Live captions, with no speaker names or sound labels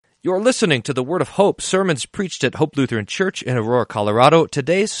You're listening to the Word of Hope, sermons preached at Hope Lutheran Church in Aurora, Colorado.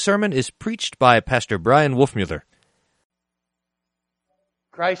 Today's sermon is preached by Pastor Bryan Wolfmueller.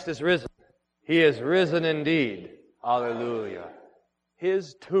 Christ is risen. He is risen indeed. Hallelujah.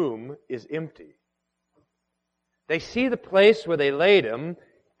 His tomb is empty. They see the place where they laid him,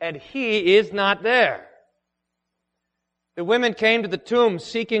 and he is not there. The women came to the tomb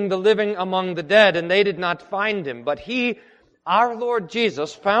seeking the living among the dead, and they did not find him. But he, our Lord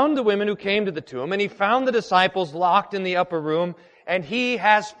Jesus, found the women who came to the tomb, and he found the disciples locked in the upper room, and he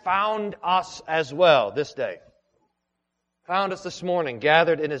has found us as well this day. Found us this morning,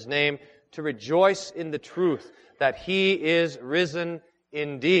 gathered in his name to rejoice in the truth that he is risen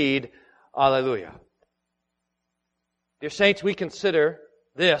indeed. Alleluia. Dear saints, we consider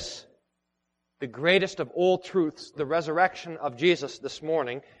this the greatest of all truths, the resurrection of Jesus this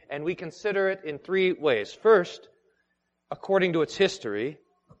morning, and we consider it in three ways. First, according to its history.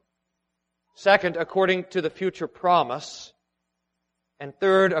 Second, according to the future promise. And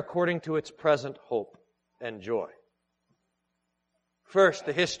third, according to its present hope and joy. First,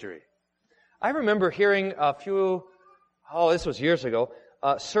 the history. I remember hearing this was years ago,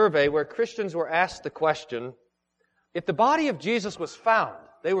 a survey where Christians were asked the question, if the body of Jesus was found,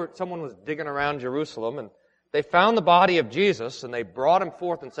 someone was digging around Jerusalem, and they found the body of Jesus, and they brought him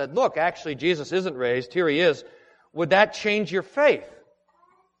forth and said, look, actually Jesus isn't raised, here he is. Would that change your faith?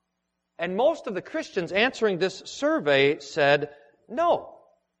 And most of the Christians answering this survey said no,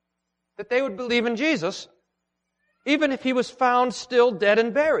 that they would believe in Jesus even if he was found still dead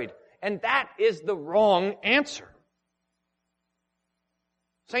and buried. And that is the wrong answer.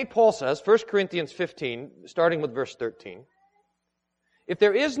 St. Paul says, 1 Corinthians 15, starting with verse 13, if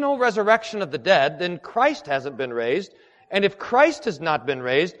there is no resurrection of the dead, then Christ hasn't been raised. And if Christ has not been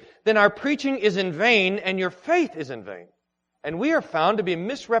raised, then our preaching is in vain and your faith is in vain. And we are found to be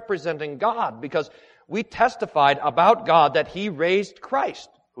misrepresenting God because we testified about God that he raised Christ,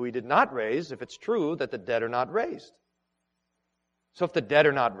 who he did not raise, if it's true that the dead are not raised. So if the dead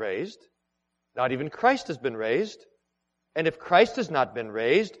are not raised, not even Christ has been raised. And if Christ has not been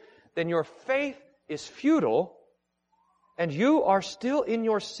raised, then your faith is futile and you are still in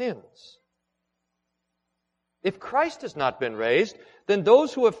your sins. If Christ has not been raised, then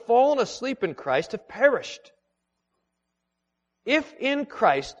those who have fallen asleep in Christ have perished. If in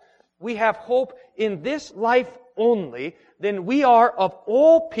Christ we have hope in this life only, then we are of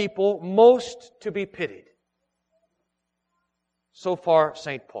all people most to be pitied. So far,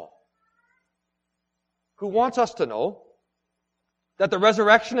 St. Paul, who wants us to know that the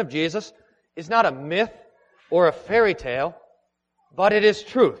resurrection of Jesus is not a myth or a fairy tale, but it is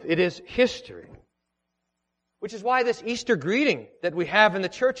truth. It is history. Which is why this Easter greeting that we have in the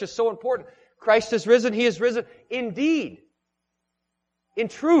church is so important. Christ is risen, he is risen indeed, in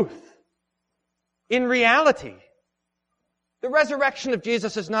truth, in reality. The resurrection of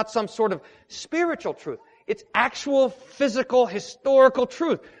Jesus is not some sort of spiritual truth. It's actual, physical, historical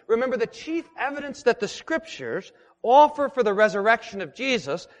truth. Remember, the chief evidence that the Scriptures offer for the resurrection of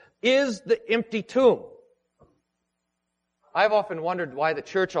Jesus is the empty tomb. I've often wondered why the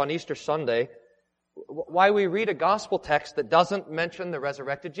church on Easter Sunday, why we read a gospel text that doesn't mention the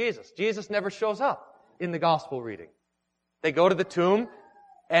resurrected Jesus. Jesus never shows up in the gospel reading. They go to the tomb,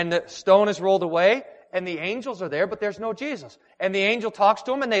 and the stone is rolled away, and the angels are there, but there's no Jesus. And the angel talks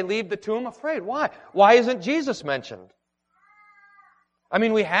to them, and they leave the tomb afraid. Why? Why isn't Jesus mentioned? I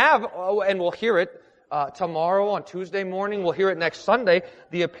mean, we have, and we'll hear it tomorrow on Tuesday morning. We'll hear it next Sunday,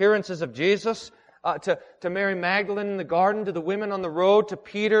 the appearances of Jesus to Mary Magdalene in the garden, to the women on the road, to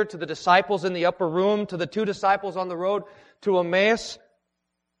Peter, to the disciples in the upper room, to the two disciples on the road to Emmaus.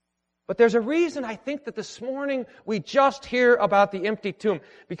 But there's a reason I think that this morning we just hear about the empty tomb.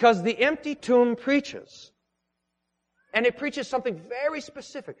 Because the empty tomb preaches. And it preaches something very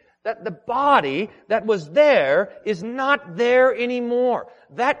specific. That the body that was there is not there anymore.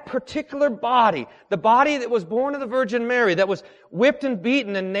 That particular body, the body that was born of the Virgin Mary, that was whipped and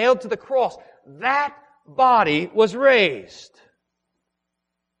beaten and nailed to the cross, that body was raised.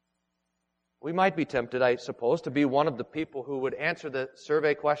 We might be tempted, I suppose, to be one of the people who would answer the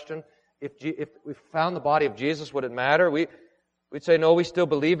survey question, if we found the body of Jesus, would it matter? We'd say, no, we still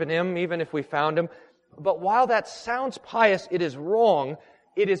believe in him, even if we found him. But while that sounds pious, it is wrong.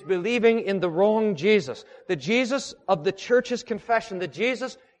 It is believing in the wrong Jesus. The Jesus of the church's confession, the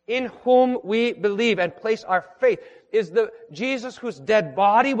Jesus in whom we believe and place our faith, is the Jesus whose dead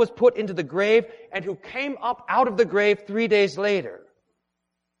body was put into the grave and who came up out of the grave 3 days later.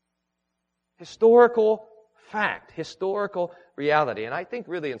 Historical fact, historical reality. And I think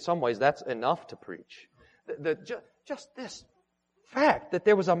really in some ways that's enough to preach. Just this fact that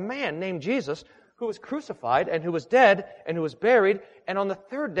there was a man named Jesus who was crucified and who was dead and who was buried and on the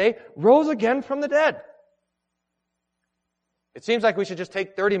third day rose again from the dead. It seems like we should just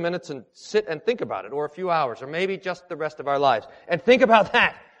take 30 minutes and sit and think about it, or a few hours, or maybe just the rest of our lives. And think about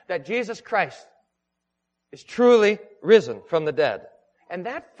that Jesus Christ is truly risen from the dead. And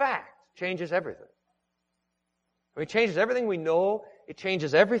that fact changes everything. It changes everything we know. It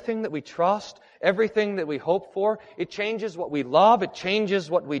changes everything that we trust, everything that we hope for. It changes what we love. It changes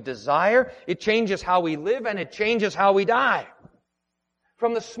what we desire. It changes how we live, and it changes how we die.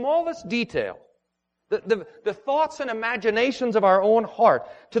 From the smallest detail, the thoughts and imaginations of our own heart,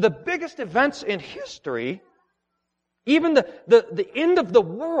 to the biggest events in history, even the end of the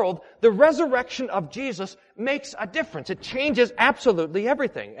world, the resurrection of Jesus makes a difference. It changes absolutely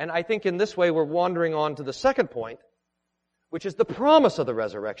everything. And I think in this way we're wandering on to the second point, which is the promise of the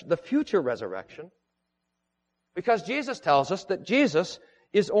resurrection, the future resurrection. Because Jesus tells us that Jesus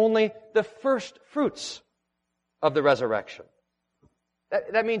is only the first fruits of the resurrection.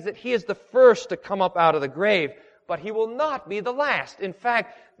 That means that He is the first to come up out of the grave, but He will not be the last. In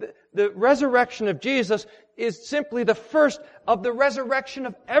fact, the resurrection of Jesus is simply the first of the resurrection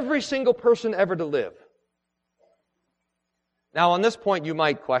of every single person ever to live. Now, on this point, you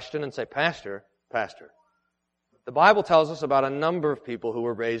might question and say, Pastor, the Bible tells us about a number of people who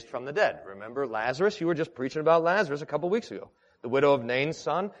were raised from the dead. Remember Lazarus? You were just preaching about Lazarus a couple weeks ago. The widow of Nain's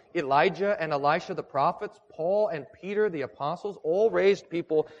son, Elijah and Elisha the prophets, Paul and Peter the apostles, all raised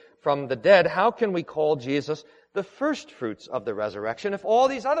people from the dead. How can we call Jesus the first fruits of the resurrection if all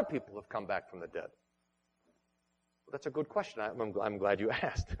these other people have come back from the dead? Well, that's a good question. I'm glad you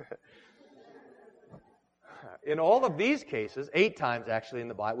asked. In all of these cases, 8 times actually in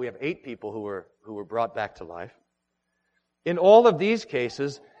the Bible, we have 8 people who were brought back to life. In all of these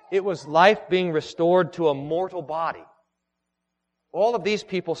cases, it was life being restored to a mortal body. All of these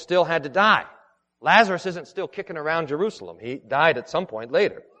people still had to die. Lazarus isn't still kicking around Jerusalem. He died at some point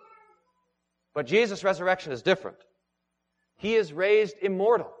later. But Jesus' resurrection is different. He is raised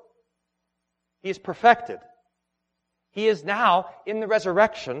immortal. He is perfected. He is now, in the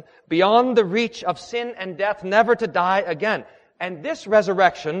resurrection, beyond the reach of sin and death, never to die again. And this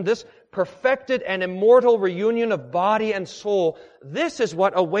resurrection, this perfected and immortal reunion of body and soul, this is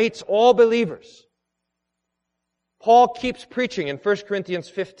what awaits all believers. Paul keeps preaching in 1 Corinthians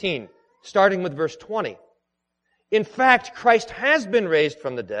 15, starting with verse 20. In fact, Christ has been raised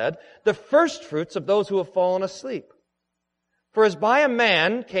from the dead, the first fruits of those who have fallen asleep. For as by a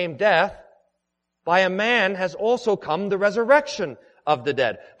man came death, by a man has also come the resurrection of the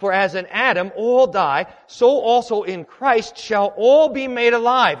dead. For as in Adam all die, so also in Christ shall all be made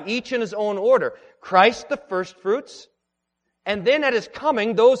alive, each in his own order. Christ the first fruits, and then at His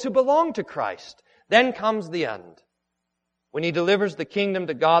coming those who belong to Christ. Then comes the end, when He delivers the kingdom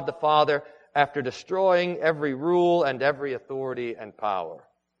to God the Father after destroying every rule and every authority and power.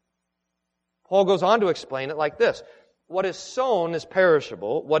 Paul goes on to explain it like this. What is sown is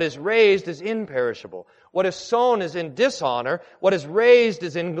perishable. What is raised is imperishable. What is sown is in dishonor. What is raised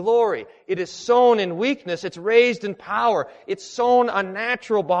is in glory. It is sown in weakness. It's raised in power. It's sown a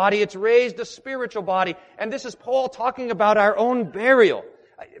natural body. It's raised a spiritual body. And this is Paul talking about our own burial.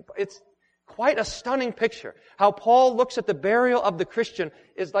 It's quite a stunning picture. How Paul looks at the burial of the Christian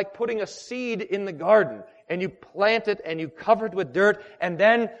is like putting a seed in the garden. And you plant it and you cover it with dirt. And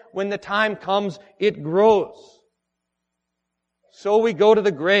then when the time comes, it grows. So we go to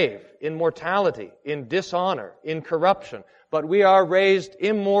the grave in mortality, in dishonor, in corruption, but we are raised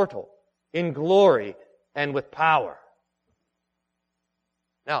immortal, in glory, and with power.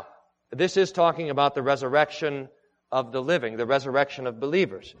 Now, this is talking about the resurrection of the living, the resurrection of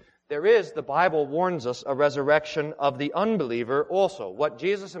believers. There is, the Bible warns us, a resurrection of the unbeliever also, what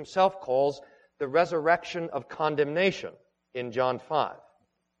Jesus Himself calls the resurrection of condemnation in John 5.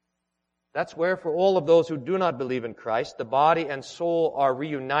 That's where for all of those who do not believe in Christ, the body and soul are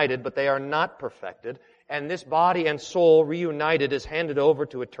reunited, but they are not perfected. And this body and soul reunited is handed over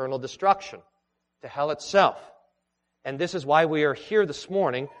to eternal destruction, to hell itself. And this is why we are here this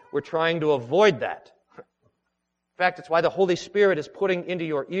morning. We're trying to avoid that. In fact, it's why the Holy Spirit is putting into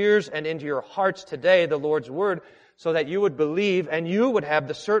your ears and into your hearts today the Lord's Word, so that you would believe and you would have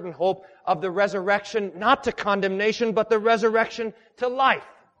the certain hope of the resurrection, not to condemnation, but the resurrection to life.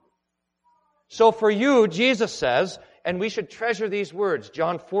 So for you, Jesus says, and we should treasure these words,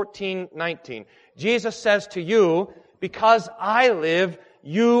 John 14:19. Jesus says to you, because I live,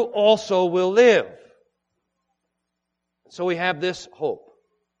 you also will live. So we have this hope,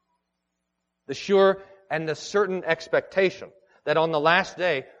 the sure and the certain expectation that on the last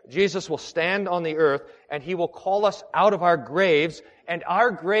day, Jesus will stand on the earth and He will call us out of our graves, and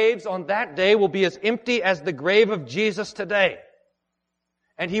our graves on that day will be as empty as the grave of Jesus today.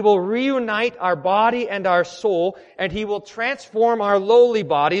 And He will reunite our body and our soul, and He will transform our lowly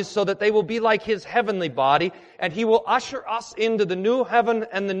bodies so that they will be like His heavenly body, and He will usher us into the new heaven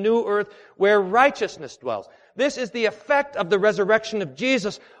and the new earth where righteousness dwells. This is the effect of the resurrection of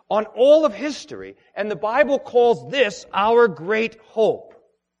Jesus on all of history, and the Bible calls this our great hope.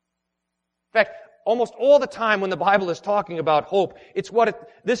 In fact, almost all the time when the Bible is talking about hope,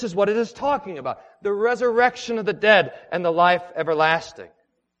 this is what it is talking about. The resurrection of the dead and the life everlasting.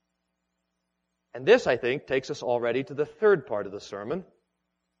 And this, I think, takes us already to the third part of the sermon.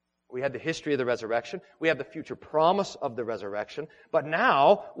 We had the history of the resurrection. We have the future promise of the resurrection. But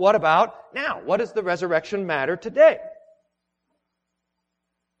now, what about now? What does the resurrection matter today?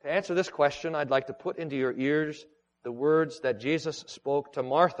 To answer this question, I'd like to put into your ears the words that Jesus spoke to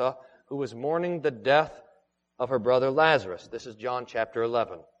Martha, who was mourning the death of her brother Lazarus. This is John chapter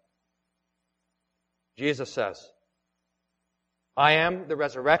 11. Jesus says, "I am the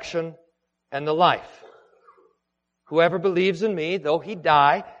resurrection and the life. Whoever believes in me, though he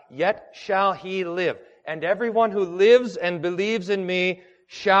die, yet shall he live. And everyone who lives and believes in me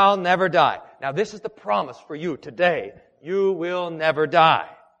shall never die." Now this is the promise for you today. You will never die.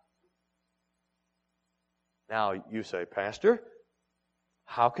 Now you say, "Pastor,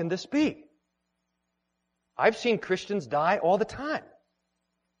 how can this be? I've seen Christians die all the time."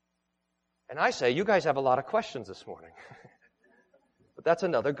 And I say, you guys have a lot of questions this morning. But that's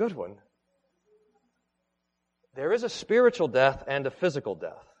another good one. There is a spiritual death and a physical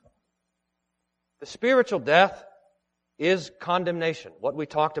death. The spiritual death is condemnation, what we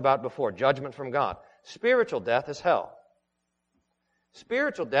talked about before, judgment from God. Spiritual death is hell.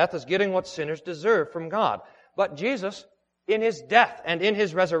 Spiritual death is getting what sinners deserve from God. But Jesus, in His death and in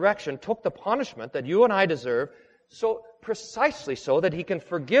His resurrection, took the punishment that you and I deserve, so precisely so that He can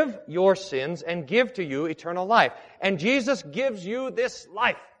forgive your sins and give to you eternal life. And Jesus gives you this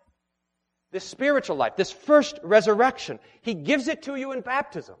life. This spiritual life, this first resurrection. He gives it to you in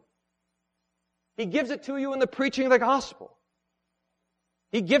baptism. He gives it to you in the preaching of the gospel.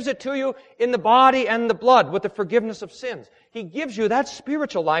 He gives it to you in the body and the blood with the forgiveness of sins. He gives you that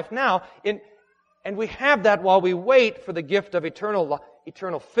spiritual life now, and we have that while we wait for the gift of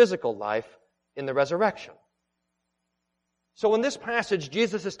eternal physical life in the resurrection. So in this passage,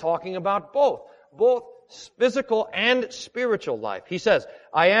 Jesus is talking about both physical and spiritual life. He says,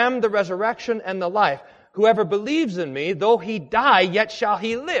 "I am the resurrection and the life. Whoever believes in me, though he die, yet shall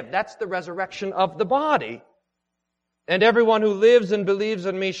he live." That's the resurrection of the body. "And everyone who lives and believes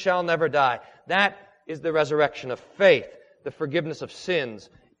in me shall never die." That is the resurrection of faith, the forgiveness of sins.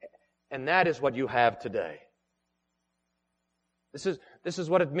 And that is what you have today. This is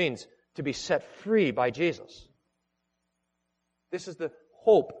what it means to be set free by Jesus. This is the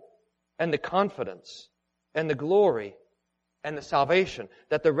hope and the confidence and the glory and the salvation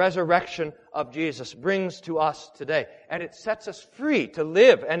that the resurrection of Jesus brings to us today. And it sets us free to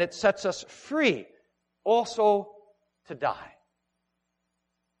live, and it sets us free also to die.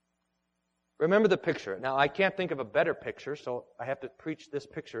 Remember the picture. Now, I can't think of a better picture, so I have to preach this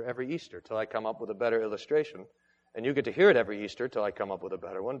picture every Easter till I come up with a better illustration. And you get to hear it every Easter till I come up with a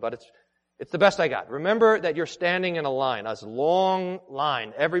better one, but it's the best I got. Remember that you're standing in a line, a long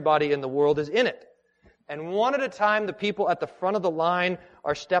line. Everybody in the world is in it. And one at a time, the people at the front of the line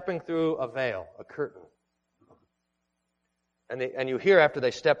are stepping through a veil, a curtain. And you hear, after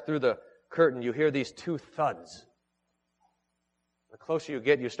they step through the curtain, you hear these two thuds. The closer you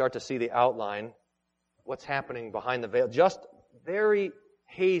get, you start to see the outline, what's happening behind the veil. Just very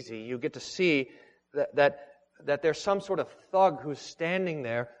hazy, you get to see that there's some sort of thug who's standing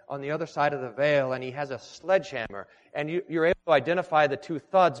there on the other side of the veil, and he has a sledgehammer. And you're able to identify the two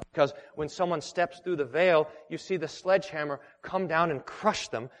thuds because when someone steps through the veil, you see the sledgehammer come down and crush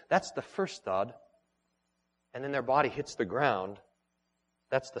them. That's the first thud. And then their body hits the ground.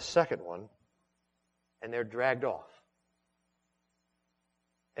 That's the second one. And they're dragged off.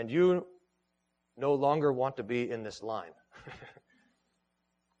 And you no longer want to be in this line.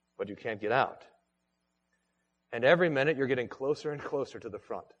 But you can't get out. And every minute you're getting closer and closer to the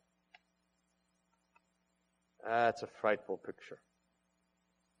front. That's a frightful picture.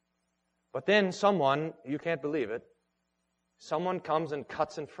 But then someone, you can't believe it, someone comes and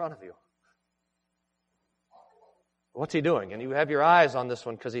cuts in front of you. What's he doing? And you have your eyes on this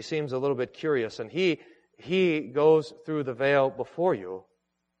one because he seems a little bit curious. And he goes through the veil before you.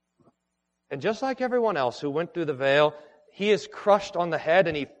 And just like everyone else who went through the veil, he is crushed on the head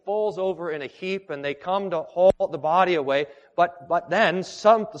and he falls over in a heap, and they come to haul the body away. But then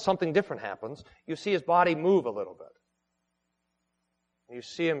something different happens. You see his body move a little bit. You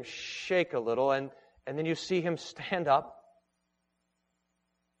see him shake a little, and then you see him stand up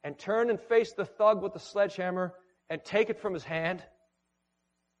and turn and face the thug with the sledgehammer and take it from his hand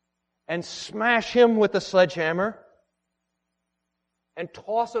and smash him with the sledgehammer and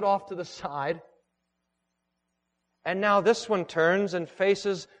toss it off to the side. And now this one turns and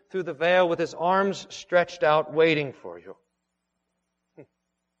faces through the veil with his arms stretched out, waiting for you.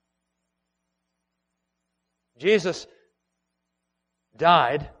 Jesus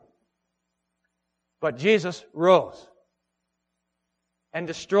died, but Jesus rose and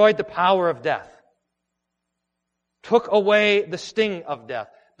destroyed the power of death, took away the sting of death,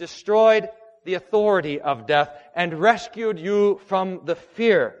 destroyed the authority of death, and rescued you from the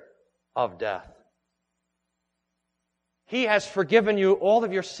fear of death. He has forgiven you all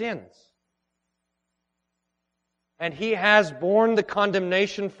of your sins. And He has borne the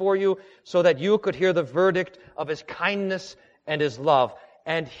condemnation for you so that you could hear the verdict of His kindness and His love.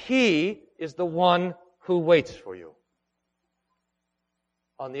 And He is the one who waits for you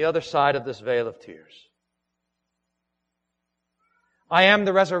on the other side of this veil of tears. I am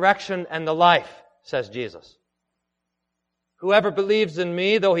the resurrection and the life, says Jesus. Whoever believes in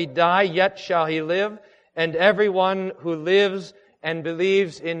me, though he die, yet shall he live. And everyone who lives and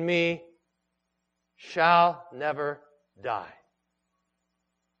believes in me shall never die.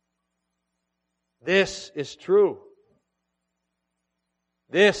 This is true.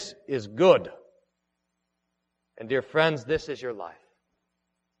 This is good. And dear friends, this is your life.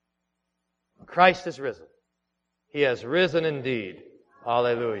 Christ is risen. He has risen indeed.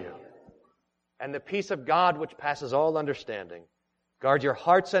 Hallelujah. And the peace of God, which passes all understanding, guard your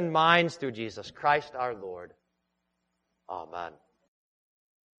hearts and minds through Jesus Christ our Lord. Amen.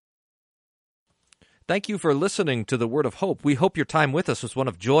 Thank you for listening to the Word of Hope. We hope your time with us was one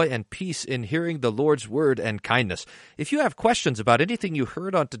of joy and peace in hearing the Lord's Word and kindness. If you have questions about anything you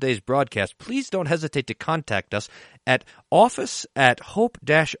heard on today's broadcast, please don't hesitate to contact us at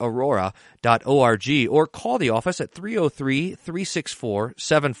office@hope-aurora.org or call the office at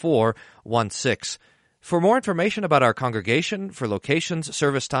 303-364-7416. For more information about our congregation, for locations,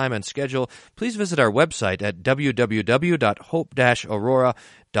 service time, and schedule, please visit our website at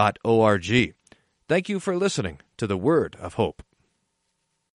www.hope-aurora.org. Thank you for listening to the Word of Hope.